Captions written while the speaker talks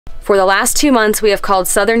For the last 2 months, we have called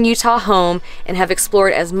Southern Utah home and have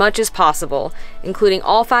explored as much as possible, including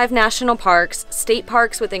all 5 national parks, state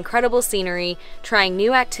parks with incredible scenery, trying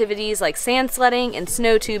new activities like sand sledding and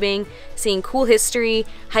snow tubing, seeing cool history,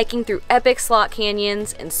 hiking through epic slot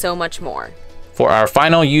canyons, and so much more. For our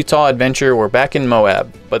final Utah adventure, we're back in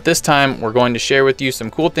Moab, but this time we're going to share with you some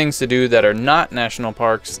cool things to do that are not national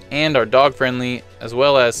parks and are dog friendly, as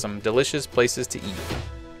well as some delicious places to eat.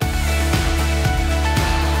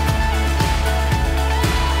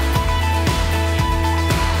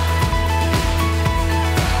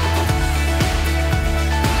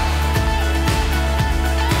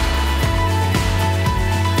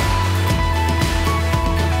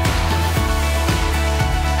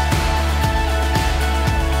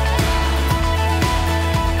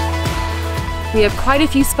 We have quite a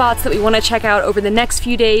few spots that we want to check out over the next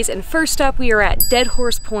few days, and first up we are at Dead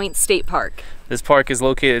Horse Point State Park. This park is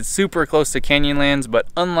located super close to Canyonlands, but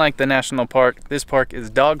unlike the national park, this park is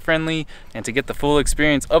dog friendly, and to get the full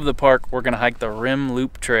experience of the park, we're going to hike the Rim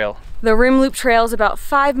Loop Trail. The Rim Loop Trail is about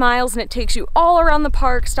 5 miles and it takes you all around the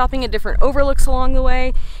park, stopping at different overlooks along the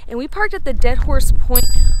way. And we parked at the Dead Horse Point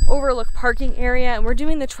Overlook parking area, and we're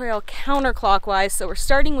doing the trail counterclockwise, so we're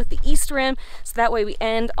starting with the east rim, so that way we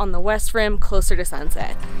end on the west rim closer to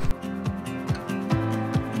sunset.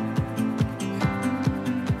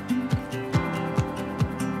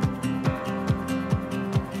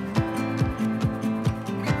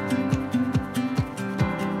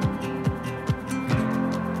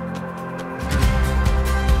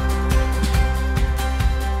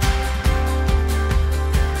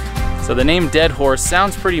 So the name Dead Horse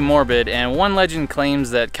sounds pretty morbid, and one legend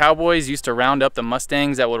claims that cowboys used to round up the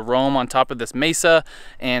Mustangs that would roam on top of this mesa,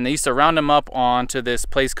 and they used to round them up onto this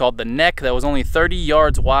place called the Neck that was only 30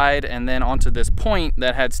 yards wide, and then onto this point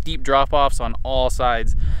that had steep drop-offs on all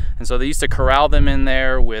sides. And so they used to corral them in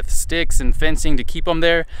there with sticks and fencing to keep them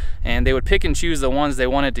there, and they would pick and choose the ones they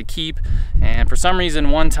wanted to keep. And for some reason,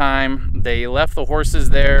 one time they left the horses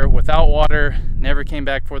there without water, never came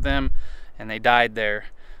back for them, and they died there,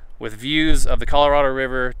 with views of the Colorado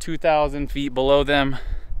River 2,000 feet below them.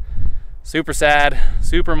 Super sad,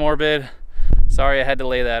 super morbid. Sorry I had to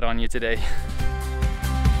lay that on you today.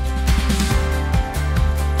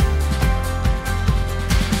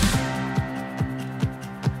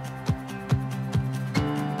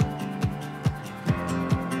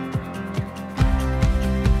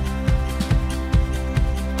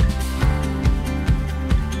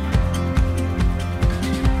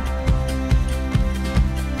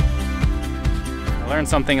 Learned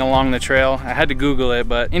something along the trail. I had to Google it,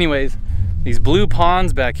 but anyways, these blue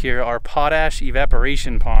ponds back here are potash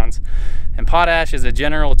evaporation ponds. And potash is a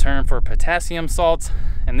general term for potassium salts,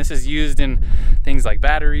 and this is used in things like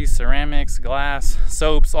batteries, ceramics, glass,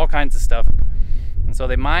 soaps, all kinds of stuff. And so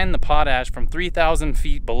they mine the potash from 3,000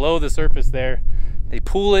 feet below the surface there. They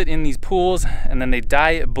pool it in these pools, and then they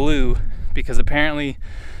dye it blue because apparently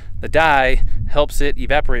the dye helps it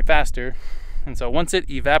evaporate faster. And so once it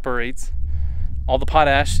evaporates, all the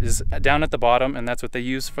potash is down at the bottom, and that's what they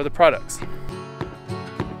use for the products.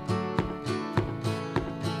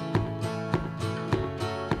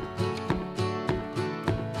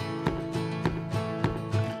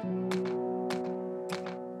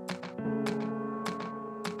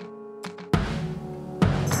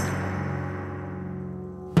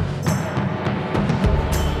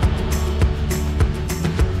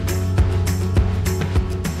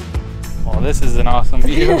 Well, this is an awesome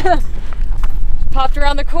view. Popped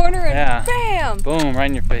around the corner and yeah. Bam! Boom, right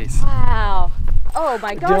in your face. Wow. Oh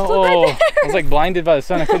my gosh, look right there. I was like blinded by the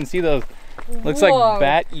sun. I couldn't see those. Looks Whoa. like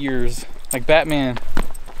bat ears, like Batman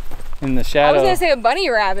in the shadow. I was gonna say a bunny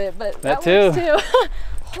rabbit, but that too. works too.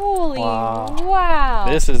 Holy wow.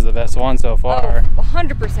 This is the best one so far. Oh,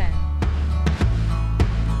 100%.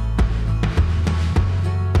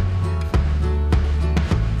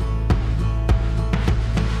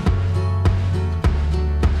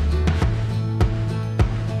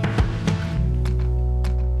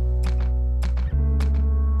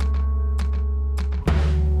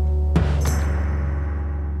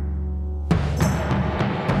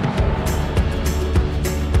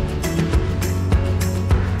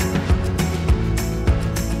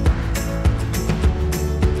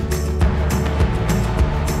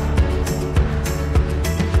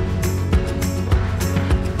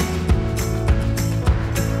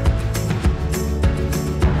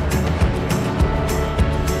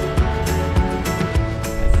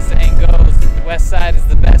 West side is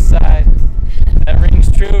the best side. That rings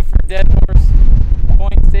true for Dead Horse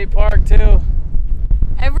Point State Park too.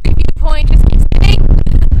 Every viewpoint just keeps getting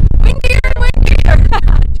windier and windier.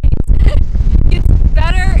 It gets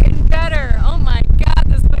better and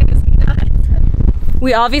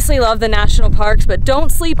We obviously love the national parks, but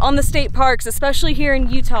don't sleep on the state parks, especially here in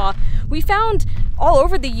Utah. We found all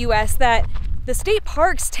over the US that the state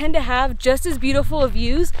parks tend to have just as beautiful of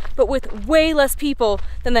views, but with way less people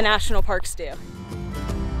than the national parks do.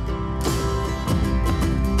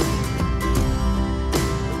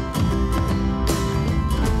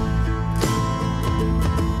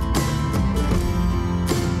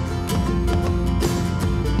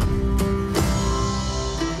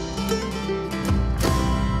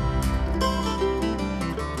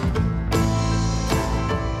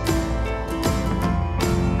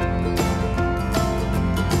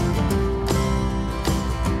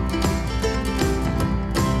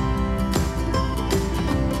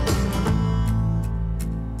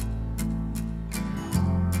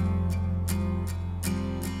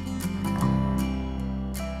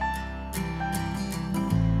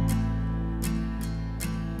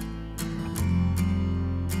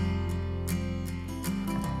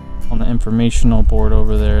 On the informational board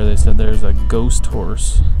over there, they said there's a ghost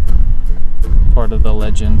horse, part of the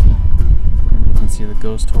legend. You can see the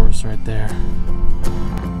ghost horse right there.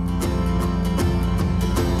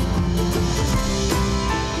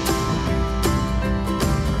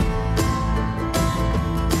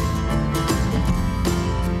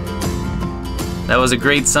 That was a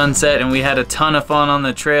great sunset and we had a ton of fun on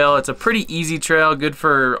the trail. It's a pretty easy trail, good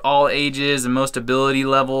for all ages and most ability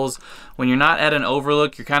levels. When you're not at an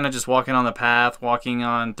overlook, you're kind of just walking on the path, walking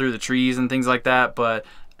on through the trees and things like that. But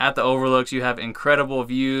at the overlooks, you have incredible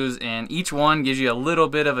views and each one gives you a little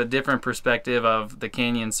bit of a different perspective of the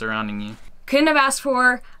canyon surrounding you. Couldn't have asked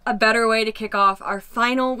for a better way to kick off our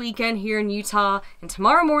final weekend here in Utah. And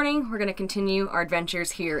tomorrow morning, we're gonna continue our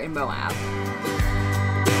adventures here in Moab.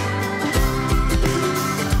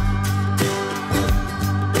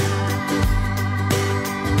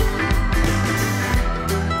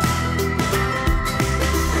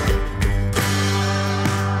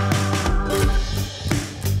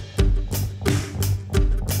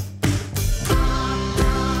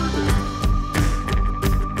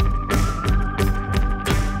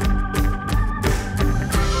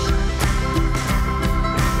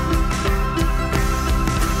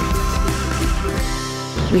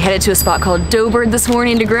 We headed to a spot called Doughbird this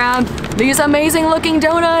morning to grab these amazing looking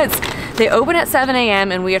donuts. They open at 7 a.m.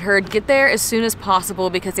 and we had heard get there as soon as possible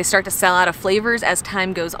because they start to sell out of flavors as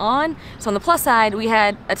time goes on. So on the plus side, we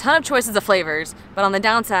had a ton of choices of flavors, but on the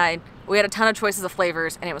downside, we had a ton of choices of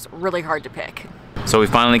flavors and it was really hard to pick. So we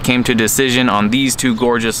finally came to a decision on these two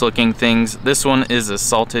gorgeous looking things. This one is a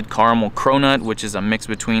salted caramel cronut, which is a mix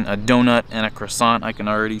between a donut and a croissant. I can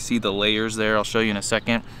already see the layers there. I'll show you in a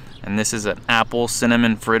second. And this is an apple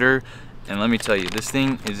cinnamon fritter. And let me tell you, this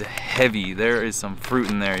thing is heavy. There is some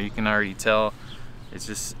fruit in there. You can already tell. It's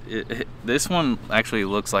just, this one actually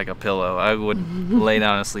looks like a pillow. I would lay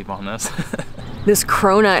down and sleep on this. This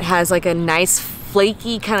cronut has like a nice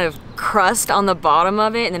flaky kind of crust on the bottom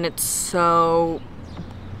of it, and then it's so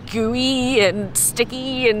gooey and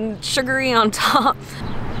sticky and sugary on top.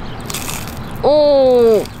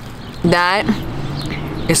 Oh, that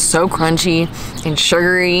is so crunchy and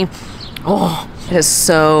sugary. Oh, it has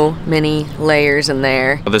so many layers in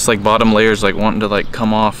there. This like bottom layer is like wanting to like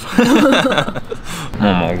come off. Oh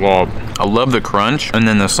my god. I love the crunch and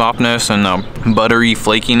then the softness and the buttery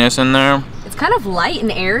flakiness in there. It's kind of light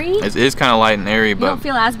and airy. It is kind of light and airy, but you don't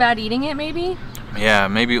feel as bad eating it maybe? Yeah,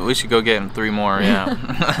 maybe we should go get 3 more,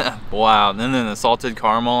 yeah. Wow, and then the salted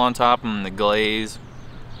caramel on top and the glaze.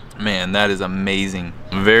 Man, that is amazing.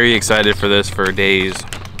 I'm very excited for this for days.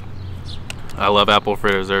 I love apple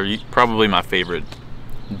fritters. They're probably my favorite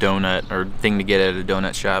donut or thing to get at a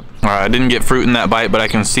donut shop. All right, I didn't get fruit in that bite, but I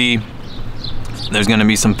can see there's gonna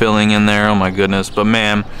be some filling in there. Oh my goodness. But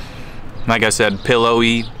man, like I said,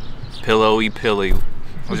 pillowy. I'm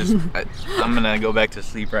gonna go back to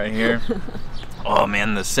sleep right here. Oh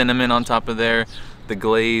man, the cinnamon on top of there, the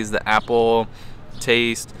glaze, the apple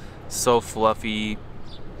taste, so fluffy,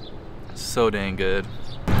 so dang good.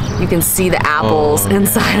 You can see the apples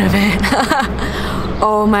inside of it.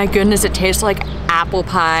 Oh my goodness, it tastes like apple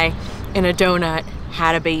pie in a donut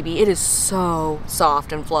had a baby. It is so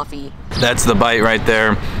soft and fluffy. That's the bite right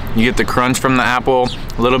there. You get the crunch from the apple,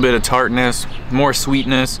 a little bit of tartness, more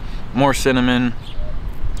sweetness, more cinnamon.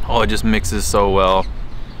 Oh, it just mixes so well.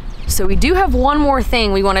 So we do have one more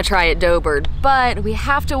thing we want to try at Doughbird, but we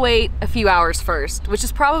have to wait a few hours first, which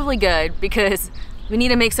is probably good because we need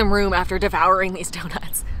to make some room after devouring these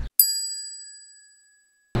donuts.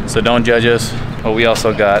 So don't judge us, but we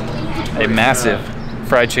also got a massive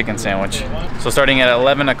fried chicken sandwich. So starting at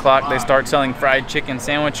 11 o'clock, they start selling fried chicken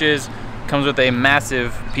sandwiches. Comes with a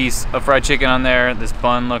massive piece of fried chicken on there. This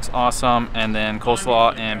bun looks awesome, and then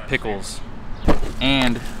coleslaw and pickles.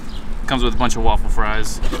 And comes with a bunch of waffle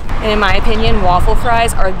fries. And in my opinion, waffle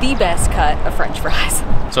fries are the best cut of French fries.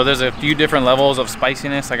 So there's a few different levels of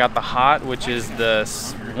spiciness. I got the hot, which is the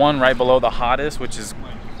one right below the hottest, which is,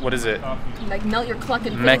 what is it? Like melt your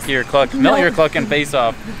clucking face. Melt your clucking face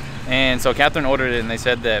off. And so Kathryn ordered it, and they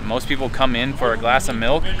said that most people come in for a glass of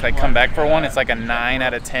milk, like come back for one. It's like a 9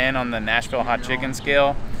 out of 10 on the Nashville hot chicken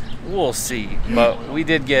scale. We'll see. But we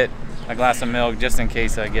did get a glass of milk just in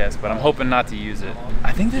case, I guess, but I'm hoping not to use it.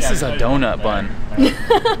 I think this is a donut bun.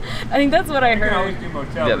 I think that's what I heard.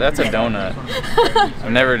 Yeah, that's a donut.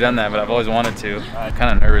 I've never done that, but I've always wanted to. I'm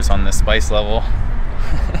kind of nervous on this spice level.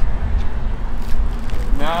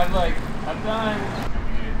 Now I'm done.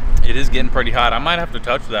 It is getting pretty hot. I might have to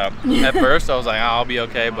touch that. At first I was like, oh, I'll be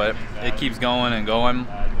okay, but it keeps going and going.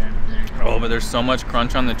 Oh, but there's so much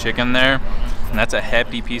crunch on the chicken there, and that's a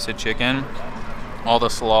hefty piece of chicken. All the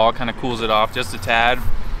slaw kind of cools it off just a tad.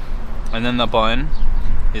 And then the bun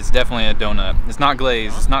is definitely a donut. It's not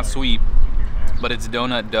glazed, it's not sweet, but it's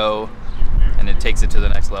donut dough, and it takes it to the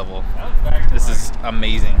next level. This is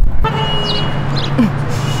amazing.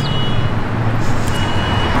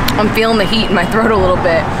 I'm feeling the heat in my throat a little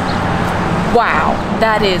bit. Wow,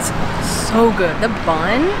 that is so good. The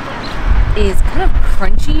bun is kind of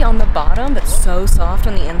crunchy on the bottom, but so soft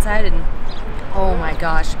on the inside, and oh my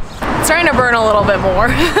gosh. It's starting to burn a little bit more.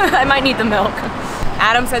 I might need the milk.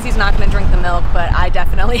 Adam says he's not gonna drink the milk, but I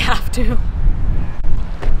definitely have to.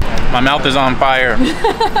 My mouth is on fire.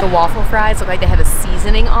 The waffle fries look like they have a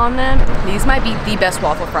seasoning on them. These might be the best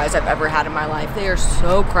waffle fries I've ever had in my life. They are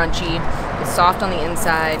so crunchy. It's soft on the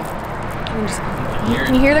inside.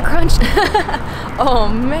 Can you hear the crunch? Oh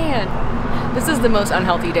man. This is the most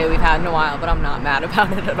unhealthy day we've had in a while, but I'm not mad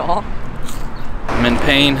about it at all. I'm in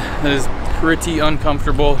pain. That is pretty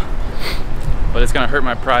uncomfortable, but it's gonna hurt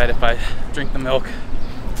my pride if I drink the milk.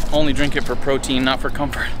 Only drink it for protein, not for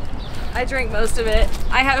comfort. I drink most of it.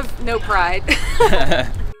 I have no pride.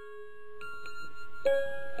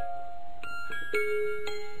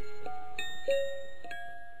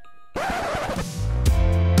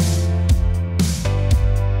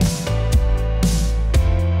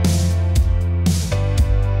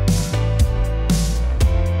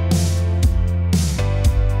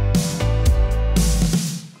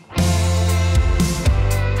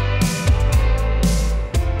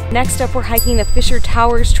 Next up, we're hiking the Fisher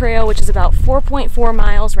Towers Trail, which is about 4.4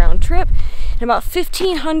 miles round trip and about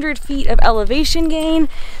 1,500 feet of elevation gain.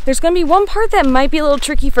 There's gonna be one part that might be a little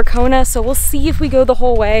tricky for Kona, so we'll see if we go the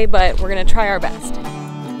whole way, but we're gonna try our best.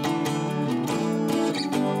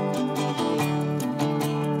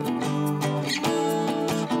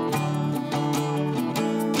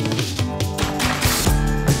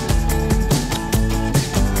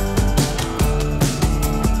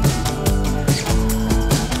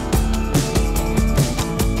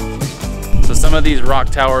 Some of these rock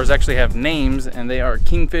towers actually have names, and they are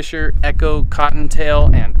Kingfisher, Echo, Cottontail,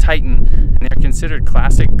 and Titan, and they're considered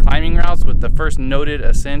classic climbing routes with the first noted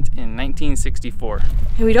ascent in 1964.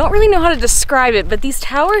 And we don't really know how to describe it, but these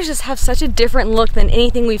towers just have such a different look than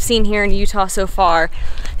anything we've seen here in Utah so far.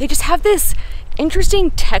 They just have this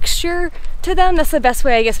interesting texture to them. That's the best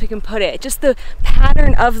way I guess we can put it. Just the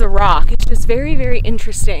pattern of the rock. It's just very, very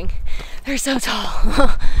interesting. They're so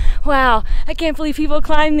tall. Wow, I can't believe people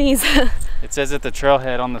climb these. It says at the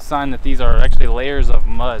trailhead on the sign that these are actually layers of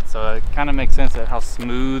mud, so it kind of makes sense at how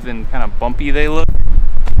smooth and kind of bumpy they look.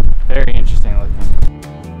 Very interesting looking.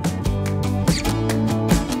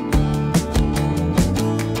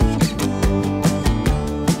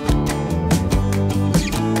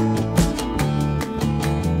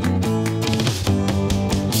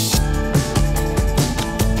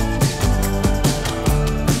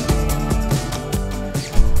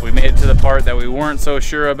 We made it to the part that we weren't so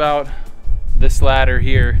sure about. This ladder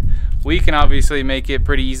here, we can obviously make it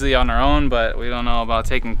pretty easily on our own, but we don't know about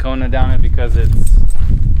taking Kona down it because it's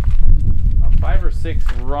 5 or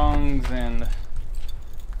 6 rungs, and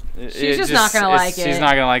she's just not gonna like it. She's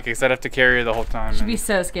not gonna like it because I'd have to carry her the whole time. She'd be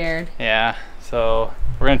so scared. Yeah, so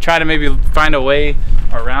we're gonna try to maybe find a way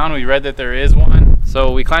around. We read that there is one,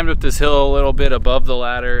 so we climbed up this hill a little bit above the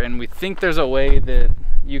ladder, and we think there's a way that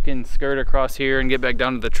you can skirt across here and get back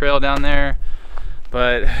down to the trail down there.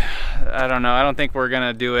 But I don't know, I don't think we're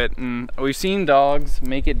gonna do it. And we've seen dogs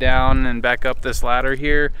make it down and back up this ladder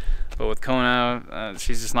here, but with Kona,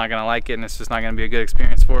 she's just not gonna like it, and it's just not gonna be a good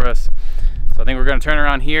experience for us. So I think we're gonna turn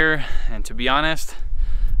around here, and to be honest,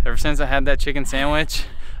 ever since I had that chicken sandwich,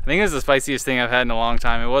 I think it's the spiciest thing I've had in a long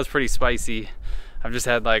time. It was pretty spicy. I've just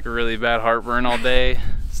had like really bad heartburn all day,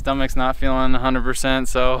 Stomach's not feeling 100%,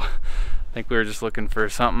 so I think we were just looking for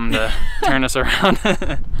something to turn us around.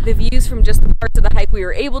 The views from just the parts of the hike we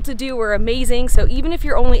were able to do were amazing, so even if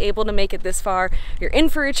you're only able to make it this far, you're in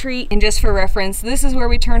for a treat. And just for reference, this is where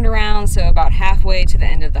we turned around, so about halfway to the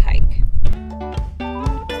end of the hike.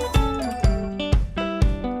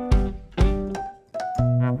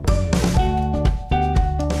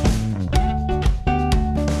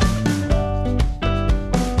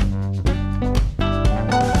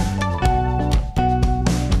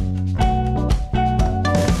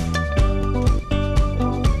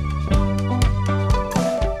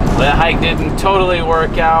 That hike didn't totally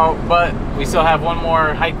work out, but we still have one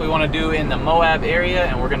more hike we want to do in the Moab area,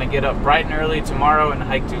 and we're going to get up bright and early tomorrow and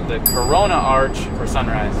hike to the Kona Arch for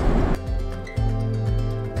sunrise.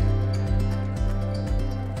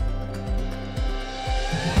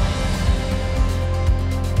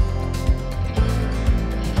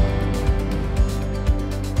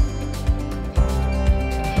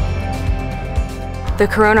 The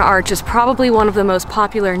Kona Arch is probably one of the most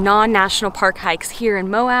popular non-national park hikes here in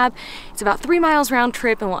Moab. It's about 3 miles round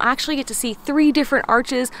trip, and we'll actually get to see 3 different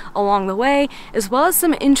arches along the way, as well as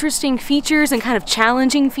some interesting features and kind of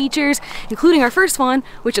challenging features, including our first one,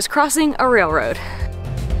 which is crossing a railroad.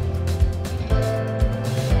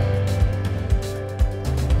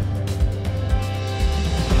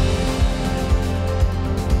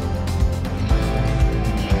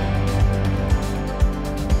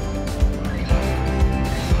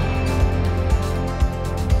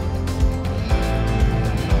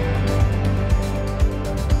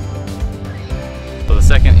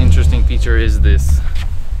 Second interesting feature is this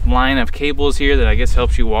line of cables here that I guess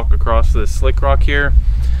helps you walk across this slick rock here.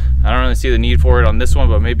 I don't really see the need for it on this one,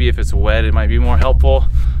 but maybe if it's wet it might be more helpful.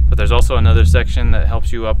 But there's also another section that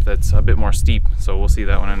helps you up that's a bit more steep, so we'll see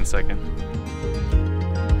that one in a second.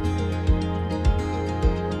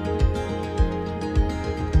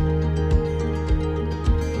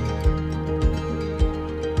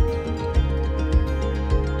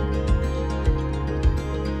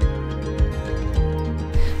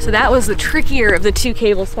 So that was the trickier of the 2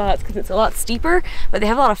 cable spots because it's a lot steeper, but they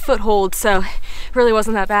have a lot of footholds, so it really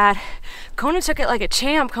wasn't that bad. Kona took it like a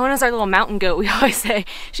champ. Kona's our little mountain goat, we always say.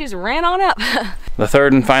 She just ran on up. The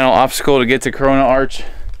third and final obstacle to get to Kona Arch,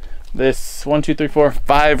 this 1, 2, 3, 4,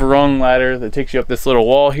 5 rung ladder that takes you up this little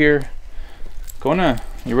wall here. Kona,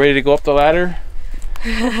 you ready to go up the ladder?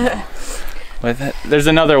 There's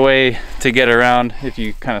another way to get around if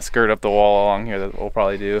you kind of skirt up the wall along here that we'll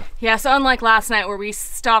probably do. Yeah, so unlike last night where we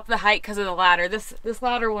stopped the hike because of the ladder, this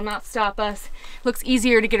ladder will not stop us. Looks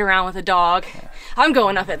easier to get around with a dog. Yeah. I'm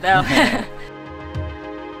going up it though.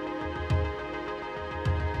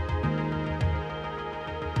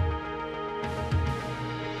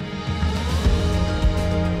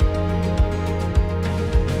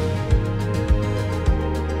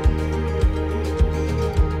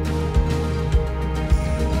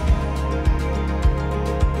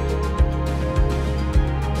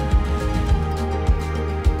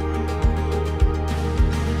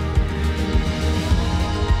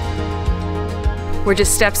 We're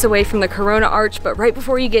just steps away from the Kona Arch, but right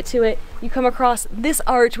before you get to it, you come across this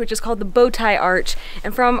arch, which is called the Bow Tie Arch.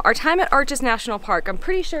 And from our time at Arches National Park, I'm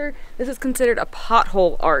pretty sure this is considered a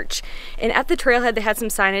pothole arch. And at the trailhead, they had some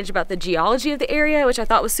signage about the geology of the area, which I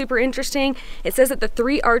thought was super interesting. It says that the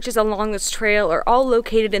 3 arches along this trail are all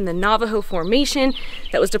located in the Navajo Formation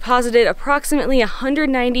that was deposited approximately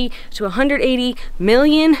 190 to 180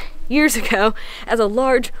 million years ago as a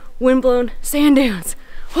large windblown sand dunes.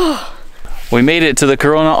 We made it to the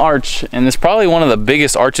Kona Arch, and it's probably one of the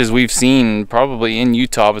biggest arches we've seen probably in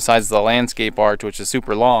Utah besides the landscape arch, which is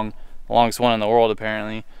super long, the longest one in the world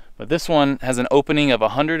apparently. But this one has an opening of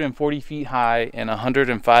 140 feet high and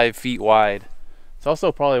 105 feet wide. It's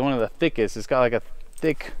also probably one of the thickest. It's got like a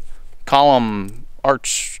thick column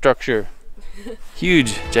arch structure.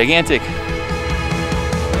 Huge, gigantic.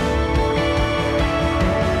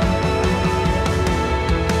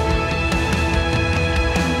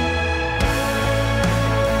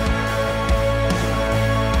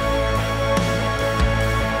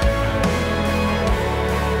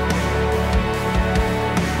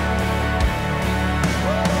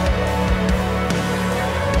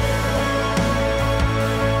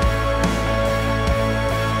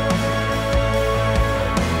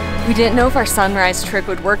 We didn't know if our sunrise trip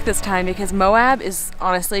would work this time because Moab is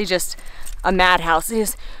honestly just a madhouse. It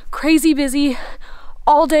is crazy busy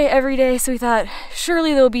all day, every day. So we thought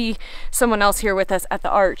surely there'll be someone else here with us at the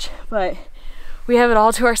arch, but we have it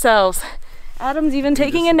all to ourselves Adam's even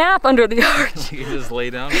taking a nap under the arch. You can just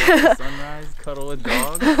lay down, watch the sunrise, cuddle a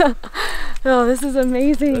dog. Oh, this is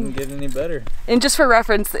amazing. Doesn't get any better. And just for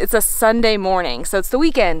reference, it's a Sunday morning, so it's the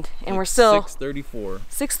weekend, and we're still 6:34.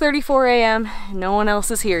 6:34 a.m. No one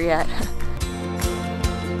else is here yet.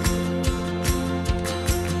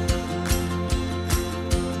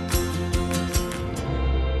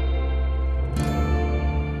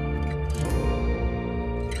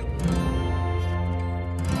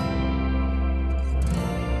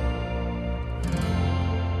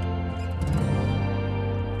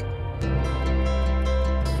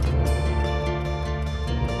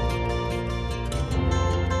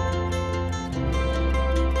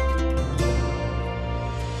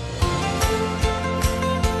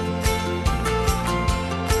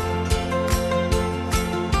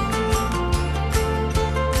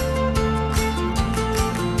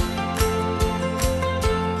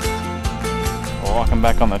 Walking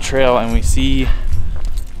back on the trail and we see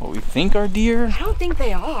what we think are deer. I don't think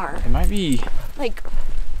they are. It might be. Like,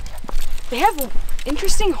 they have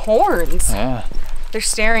interesting horns. Yeah. They're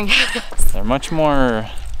staring at us. They're much more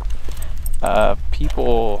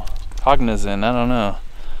people cognizant. I don't know.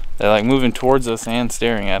 They're like moving towards us and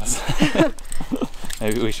staring at us.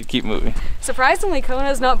 Maybe we should keep moving. Surprisingly,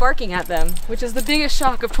 Kona's not barking at them, which is the biggest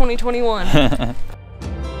shock of 2021.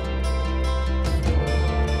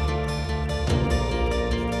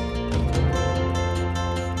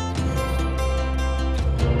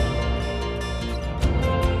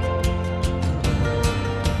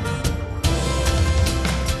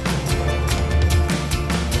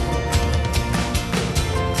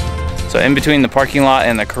 So in between the parking lot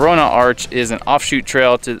and the Corona Arch is an offshoot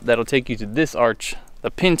trail that'll take you to this arch,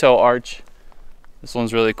 the Pinto Arch. This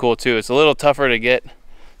one's really cool too. It's a little tougher to get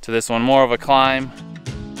to this one, more of a climb.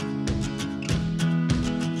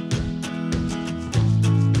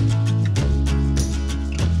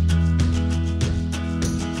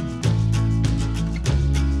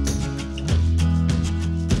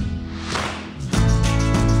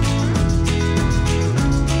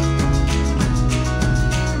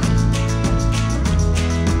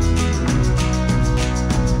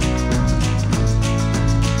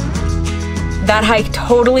 That hike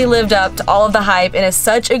totally lived up to all of the hype and is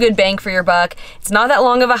such a good bang for your buck. It's not that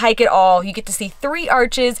long of a hike at all. You get to see 3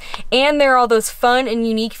 arches, and there are all those fun and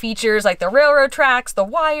unique features like the railroad tracks, the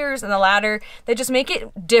wires, and the ladder that just make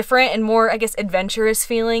it different and more, I guess, adventurous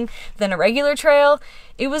feeling than a regular trail.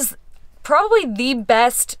 It was probably the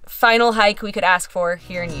best final hike we could ask for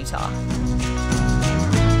here in Utah.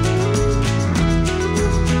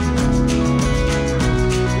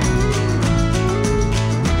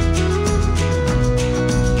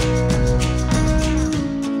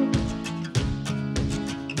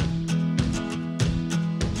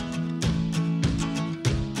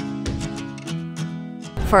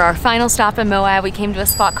 For our final stop in Moab, we came to a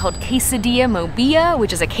spot called Quesadilla Mobilla,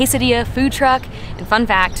 which is a quesadilla food truck. And fun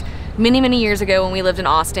fact, many years ago when we lived in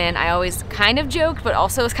Austin, I always kind of joked, but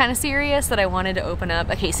also was kind of serious that I wanted to open up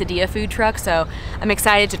a quesadilla food truck. So I'm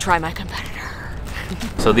excited to try my competitor.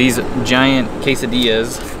 So these giant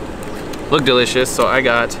quesadillas look delicious. So I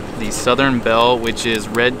got the Southern Belle, which is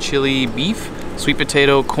red chili beef, sweet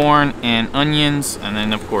potato, corn, and onions. And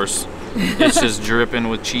then of course, it's just dripping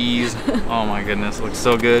with cheese. Oh my goodness, looks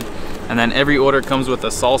so good. And then every order comes with a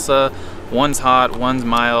salsa. One's hot, one's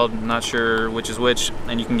mild, not sure which is which.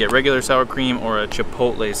 And you can get regular sour cream or a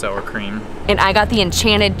chipotle sour cream. And I got the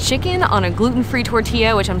enchanted chicken on a gluten-free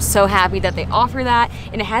tortilla, which I'm so happy that they offer that.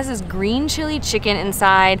 And it has this green chili chicken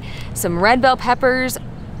inside, some red bell peppers,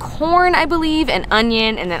 corn, I believe, and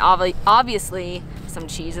onion, and then obviously some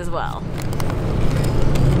cheese as well.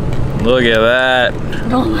 Look at that.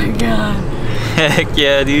 Oh my God. Heck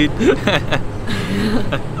yeah, dude.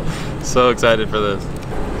 So excited for this.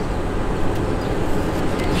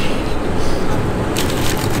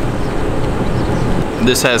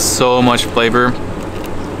 This has so much flavor.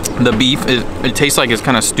 The beef, it tastes like it's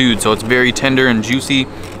kind of stewed, so it's very tender and juicy.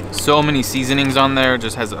 So many seasonings on there,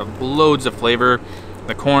 just has loads of flavor.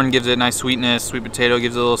 The corn gives it a nice sweetness. Sweet potato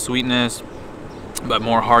gives it a little sweetness, but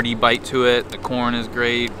more hearty bite to it. The corn is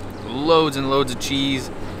great. Loads and loads of cheese,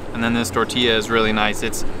 and then this tortilla is really nice.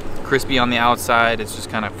 It's crispy on the outside. It's just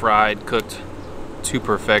kind of fried, cooked to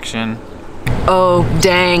perfection. Oh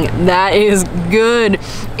dang, that is good.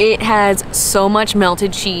 It has so much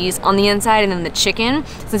melted cheese on the inside, and then the chicken,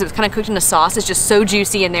 since it was kind of cooked in the sauce, is just so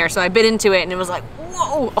juicy in there. So I bit into it and it was like,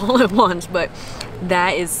 whoa, all at once. But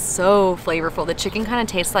that is so flavorful. The chicken kind of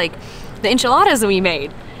tastes like the enchiladas that we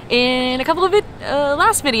made in a couple of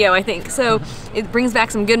last video, I think. So it brings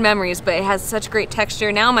back some good memories, but it has such great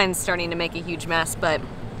texture. Now mine's starting to make a huge mess, but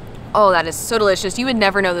Oh, that is so delicious. You would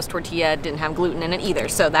never know this tortilla didn't have gluten in it either,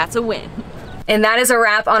 so that's a win. And that is a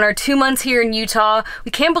wrap on our 2 months here in Utah.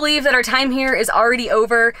 We can't believe that our time here is already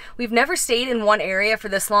over. We've never stayed in one area for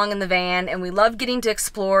this long in the van, and we love getting to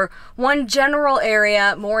explore one general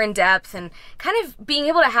area more in depth and kind of being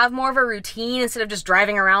able to have more of a routine instead of just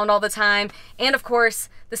driving around all the time. And of course,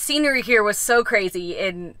 the scenery here was so crazy,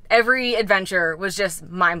 and every adventure was just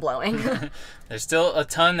mind-blowing. There's still a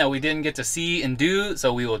ton that we didn't get to see and do,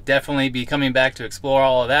 so we will definitely be coming back to explore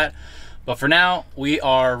all of that. But for now, we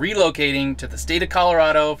are relocating to the state of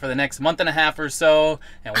Colorado for the next month and a half or so,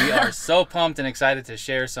 and we are so pumped and excited to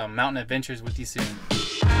share some mountain adventures with you soon.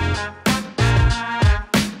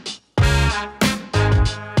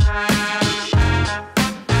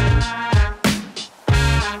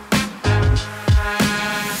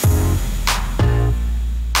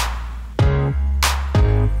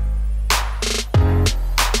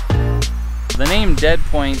 The name Dead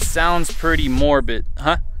Point sounds pretty morbid,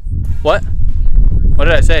 huh? What? What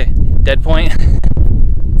did I say? Dead Point?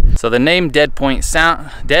 So the name Dead Point sounds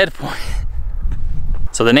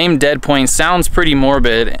pretty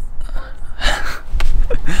morbid.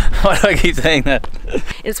 Why do I keep saying that?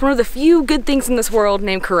 It's one of the few good things in this world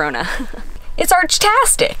named Corona. It's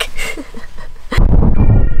archtastic.